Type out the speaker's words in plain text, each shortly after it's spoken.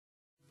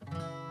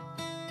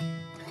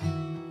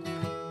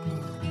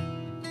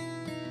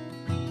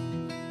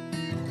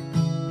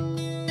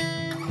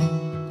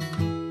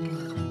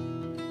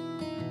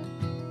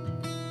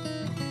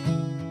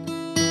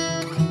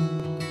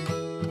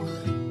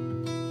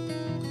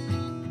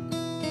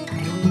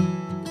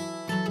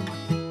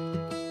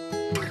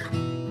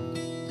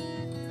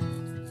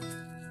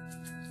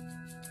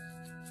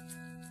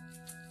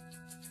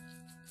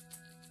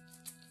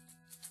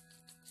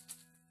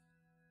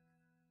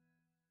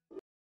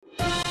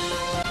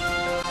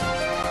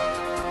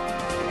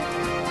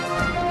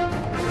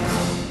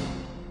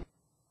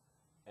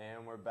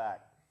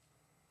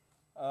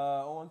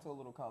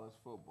college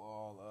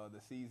football.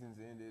 The season's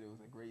ended. It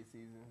was a great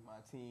season.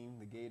 My team,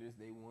 the Gators,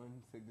 they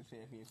won, took the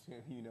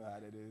championship. You know how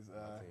that is.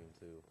 My team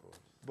too, of course.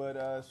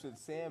 But should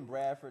Sam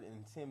Bradford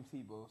and Tim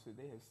Tebow, should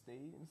they have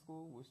stayed in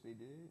school, which they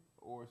did,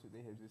 or should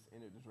they have just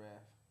entered the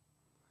draft?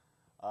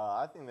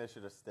 I think they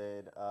should have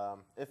stayed.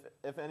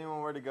 If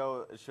anyone were to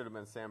go, it should have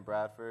been Sam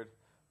Bradford.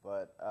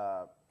 But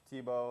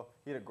Tebow,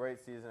 he had a great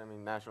season. I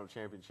mean, national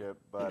championship.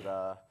 But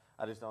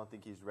I just don't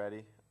think he's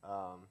ready.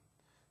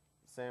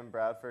 Sam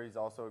Bradford, he's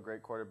also a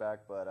great quarterback,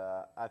 but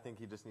I think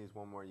he just needs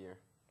one more year.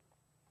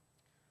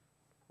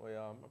 Well,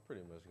 yeah, I'm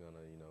pretty much gonna,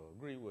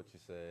 agree with what you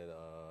said.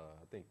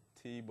 I think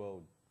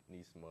Tebow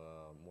needs some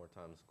more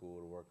time in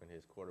school to work on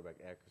his quarterback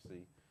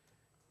accuracy.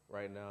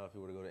 Right now, if he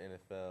were to go to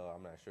NFL,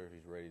 I'm not sure if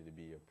he's ready to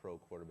be a pro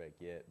quarterback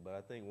yet. But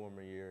I think one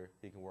more year,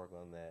 he can work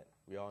on that.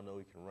 We all know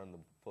he can run the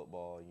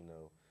football,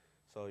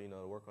 So,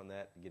 to work on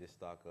that to get his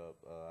stock up.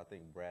 I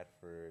think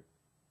Bradford,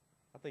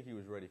 I think he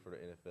was ready for the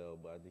NFL,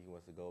 but I think he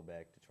wants to go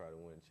back to try to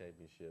win a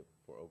championship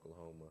for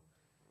Oklahoma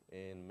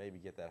and maybe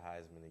get that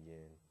Heisman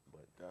again.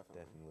 But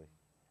definitely.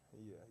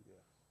 Yeah.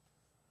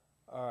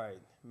 All right,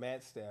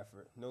 Matt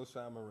Stafford,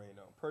 Noshawn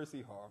Moreno,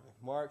 Percy Harvin,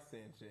 Mark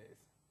Sanchez,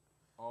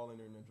 all in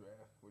the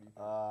draft. What do you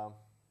think?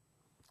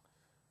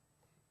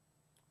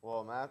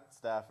 Well, Matt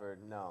Stafford,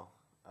 no.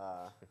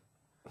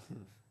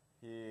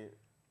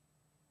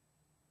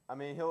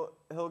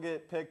 He'll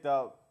get picked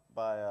up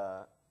by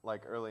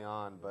early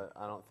on, but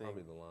I don't think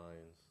probably the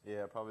Lions.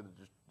 Yeah, probably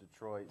the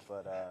Detroit,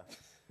 but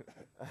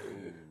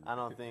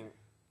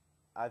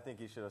I think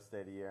he should have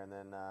stayed a year. And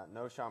then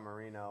Noshawn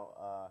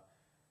Moreno,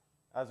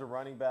 as a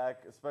running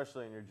back,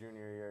 especially in your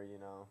junior year,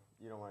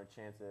 you don't want to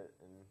chance it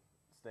and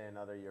stay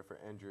another year for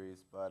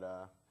injuries. But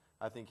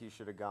I think he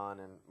should have gone.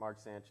 And Mark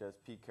Sanchez,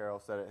 Pete Carroll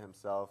said it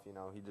himself.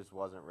 He just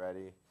wasn't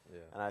ready. Yeah.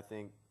 And I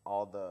think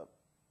all the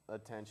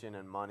attention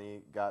and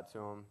money got to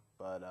him.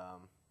 But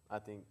I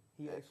think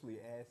he actually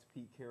asked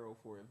Pete Carroll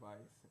for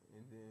advice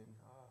and then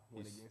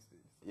went against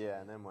it. So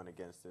yeah, and then went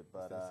against it.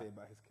 But to say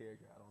about his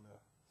character, I don't know.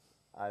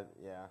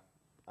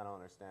 I don't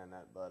understand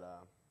that. But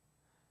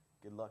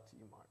good luck to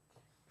you, Mark.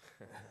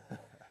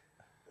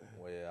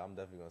 Well, yeah, I'm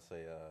definitely gonna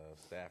say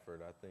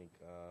Stafford. I think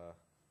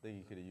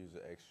he could have used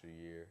an extra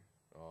year.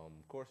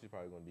 Of course, he's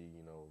probably gonna be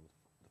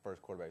the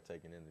first quarterback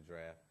taken in the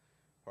draft.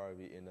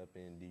 Probably end up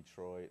in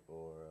Detroit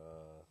or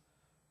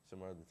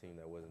some other team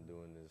that wasn't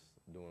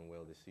doing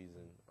well this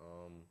season.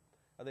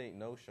 I think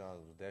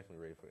Noshawn was definitely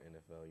ready for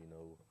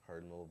NFL.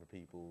 Hurting over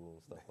people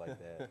and stuff like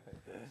that.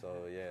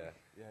 So yeah.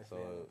 Yeah,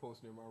 so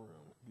posting in my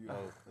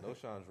room.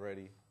 Noshawn's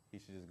ready. He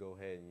should just go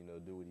ahead and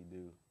do what he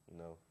do.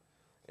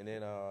 And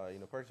then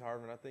Percy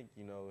Harvin, I think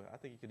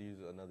he could use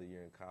another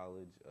year in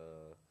college.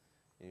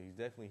 He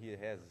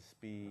has the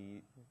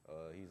speed.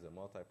 He's a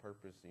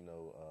multi-purpose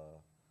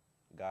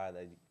guy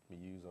that you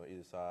can use on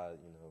either side.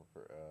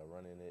 For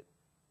running it,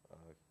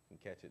 can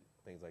catch it,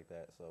 things like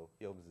that. So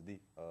he opens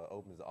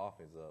the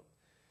offense up.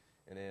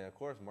 And then of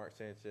course Mark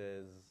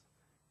Sanchez.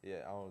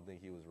 Yeah, I don't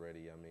think he was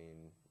ready. I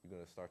mean, you're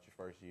gonna start your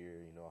first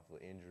year, off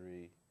of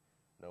injury,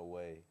 no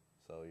way.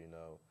 So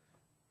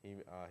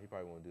he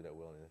probably won't do that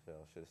well in the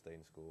NFL. Should have stayed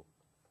in school.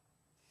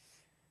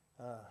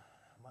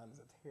 Mine is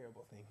a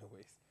terrible thing to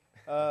waste.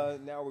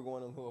 Now we're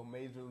going to a little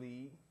Major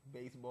League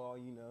Baseball.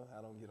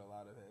 I don't get a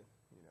lot of that.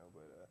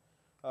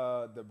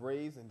 But the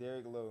Braves and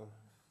Derek Lowe.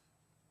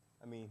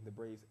 The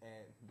Braves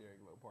add Derek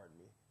Lowe, pardon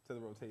me, to the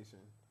rotation,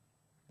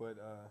 but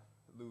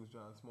lose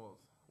John Smoltz.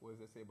 What does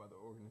that say about the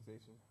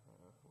organization?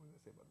 What does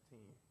that say about the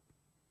team?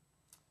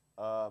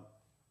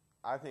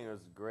 I think it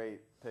was a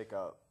great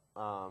pickup.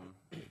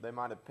 They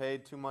might have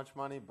paid too much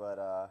money, but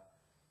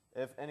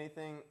if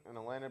anything, an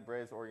Atlanta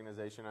Braves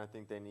organization, I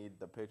think they need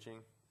the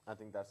pitching. I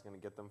think that's going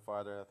to get them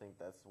farther. I think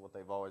that's what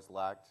they've always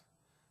lacked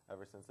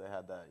ever since they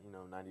had that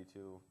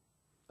 92,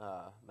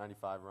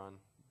 95 run.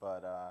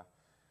 But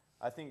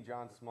I think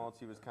John Smoltz,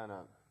 he was kind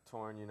of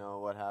torn,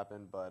 what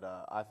happened. But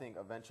I think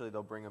eventually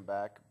they'll bring him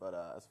back. But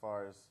as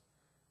far as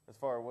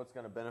what's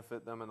going to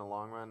benefit them in the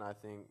long run, I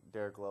think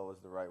Derek Lowe is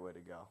the right way to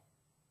go.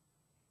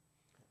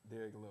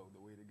 Derek Lowe, the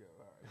way to go.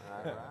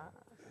 All right.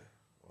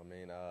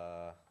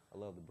 I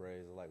love the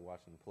Braves. I like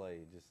watching them play.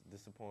 Just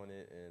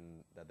disappointed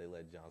in that they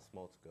let John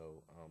Smoltz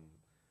go.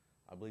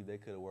 I believe they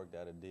could have worked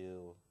out a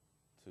deal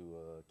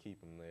to keep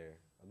him there.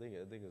 I think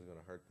it was going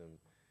to hurt them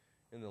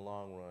in the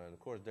long run. Of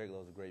course, Derek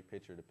Lowe's a great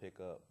pitcher to pick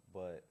up,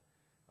 but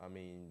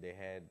they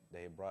had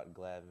brought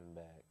Glavine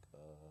back,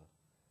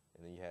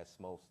 and then you had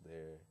Smoltz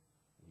there.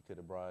 You could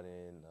have brought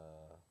in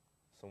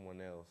someone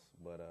else,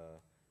 but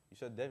you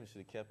definitely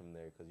should have kept him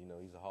there because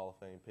he's a Hall of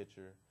Fame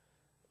pitcher.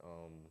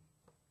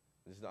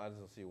 I just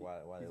don't see why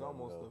he's they let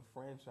almost him go. a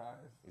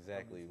franchise.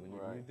 Exactly.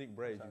 When you think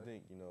Braves, you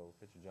think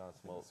pitcher John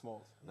Smoltz.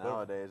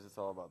 Nowadays, it's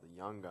all about the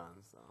young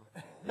guns. So.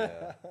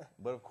 Yeah,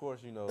 but of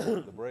course,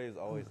 the Braves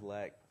always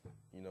lack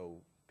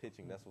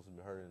pitching. That's what's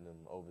been hurting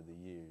them over the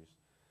years.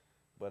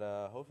 But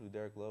hopefully,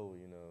 Derek Lowe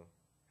will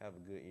have a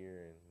good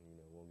year and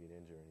won't get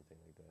injured or anything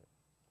like that.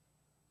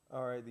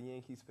 All right, the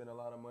Yankees spent a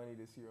lot of money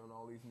this year on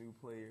all these new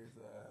players.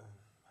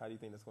 How do you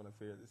think that's going to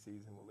fare this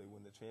season? Will they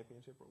win the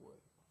championship or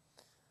what?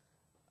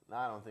 No,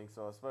 I don't think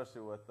so,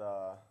 especially with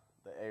the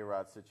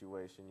A-Rod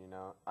situation.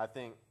 I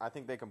think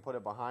they can put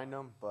it behind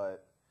them,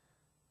 but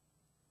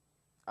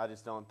I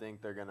just don't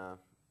think they're gonna.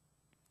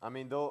 I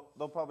mean, they'll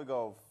probably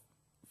go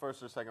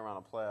first or second round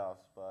of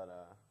playoffs, but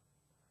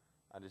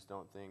I just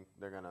don't think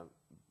they're gonna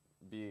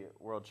be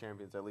world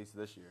champions at least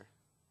this year.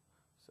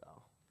 So.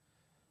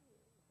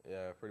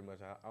 Yeah, pretty much.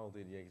 I don't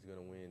think the Yankees are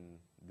going to win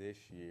this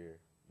year.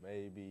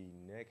 Maybe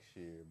next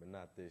year, but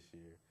not this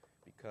year.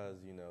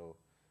 Because,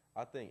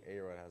 I think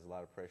A-Rod has a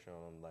lot of pressure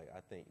on him. Like, I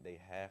think they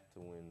have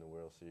to win the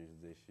World Series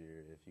this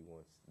year if he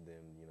wants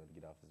them, to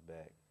get off his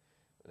back.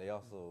 They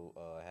also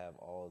have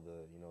all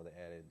the, they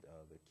added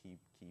the key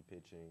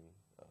pitching,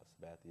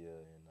 Sabathia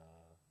and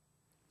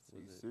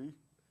CC?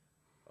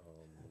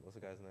 what's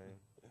the guy's name?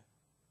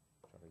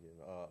 Trying to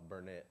get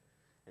Burnett.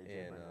 AJ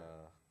And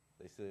Burnett.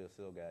 they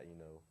still got,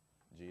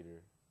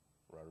 Jeter,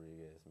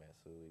 Rodriguez,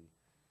 Matsui,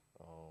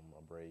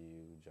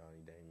 Abreu,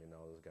 Johnny Damon,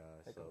 all those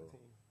guys. Heck of a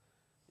team.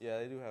 Yeah,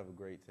 they do have a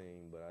great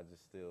team, but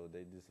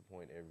they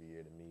disappoint every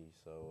year to me.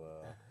 So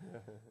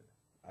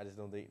I just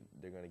don't think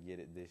they're gonna get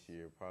it this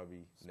year.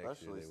 Probably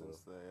next year they will. Especially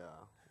since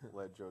they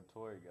let Joe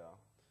Torre go.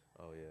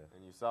 Oh yeah.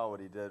 And you saw what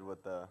he did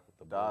with the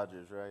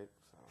Dodgers, right?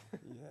 So.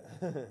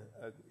 Yeah.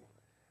 Ugly.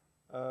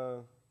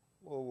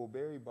 Well, will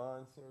Barry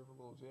Bonds serve a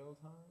little jail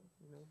time,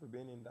 for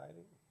being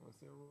indicted on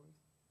steroids?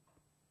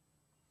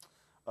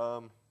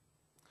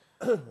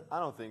 I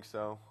don't think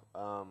so.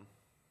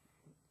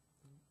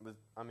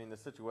 The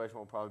situation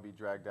will probably be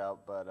dragged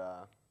out,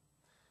 but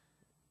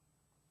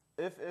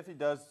if he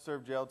does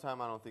serve jail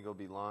time, I don't think it'll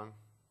be long.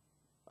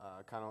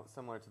 Kind of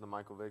similar to the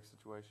Michael Vick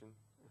situation,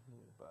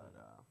 but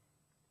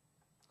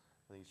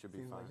I think he should be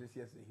Seems fine. like just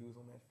yesterday he was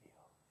on that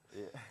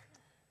field.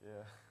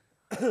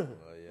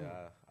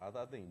 Yeah.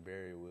 I think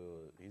Barry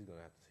will.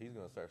 He's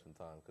gonna serve some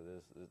time because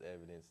there's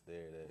evidence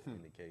there that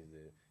indicates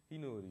that he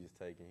knew what he was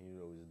taking. He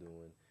knew what he was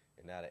doing.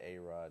 And now the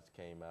A-Rods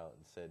came out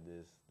and said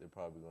this, they're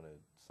probably going to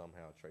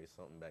somehow trace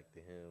something back to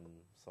him,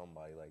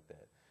 somebody like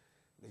that.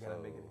 They got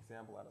to make an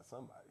example out of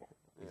somebody.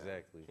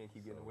 Exactly. Can't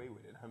keep getting away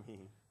with it. I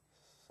mean,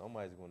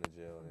 somebody's going to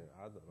jail. And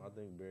I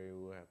think Barry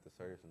will have to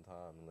serve some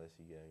time unless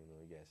he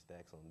got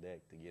stacks on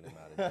deck to get him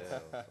out of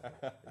jail.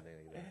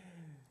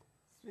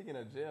 Speaking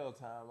of jail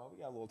time,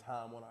 we got a little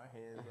time on our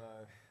hands.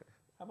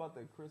 How about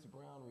the Chris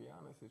Brown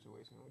Rihanna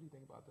situation? What do you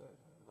think about that?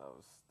 That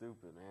was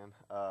stupid, man.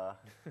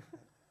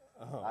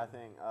 I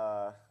think,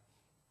 I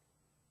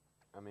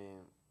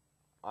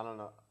don't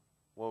know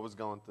what was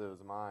going through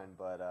his mind,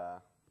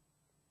 but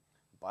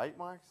bite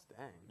marks?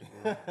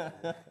 Dang.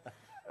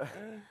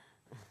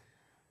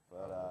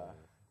 But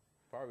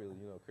probably,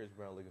 Chris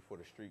Brown looking for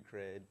the street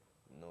cred,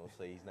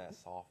 say he's not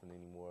softened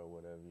anymore or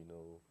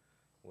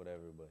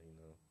whatever, but,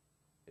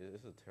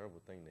 it's a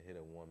terrible thing to hit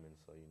a woman,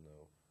 so,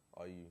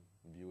 all you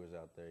viewers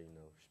out there,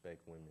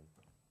 respect women.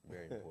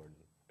 Very important.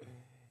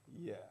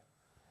 Yeah.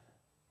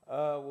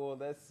 Well,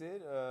 that's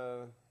it.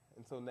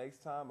 Until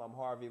next time, I'm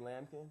Harvey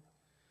Lampkin.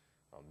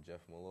 I'm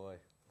Jeff Malloy.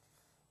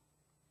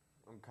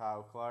 I'm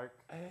Kyle Clark.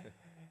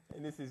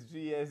 And this is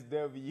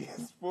GSW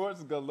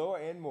Sports Galore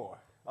and more.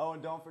 Oh,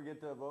 and don't forget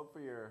to vote for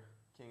your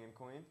king and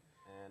queen.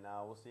 And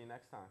we'll see you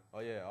next time.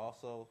 Oh, yeah.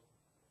 Also,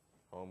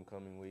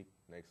 homecoming week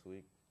next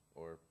week.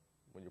 Or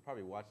when you're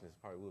probably watching this,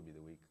 probably will be the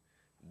week.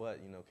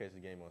 But, catch the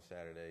game on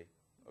Saturday.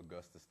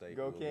 Augusta State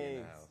will be in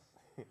the house.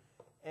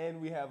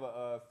 And we have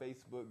a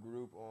Facebook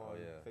group on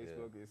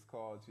Facebook. Yeah. It's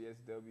called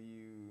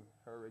GSW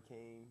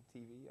Hurricane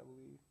TV, I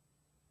believe.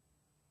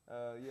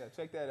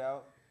 Check that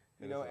out.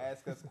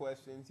 Ask us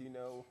questions.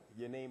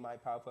 Your name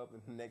might pop up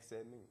in the next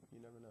segment. You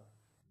never know.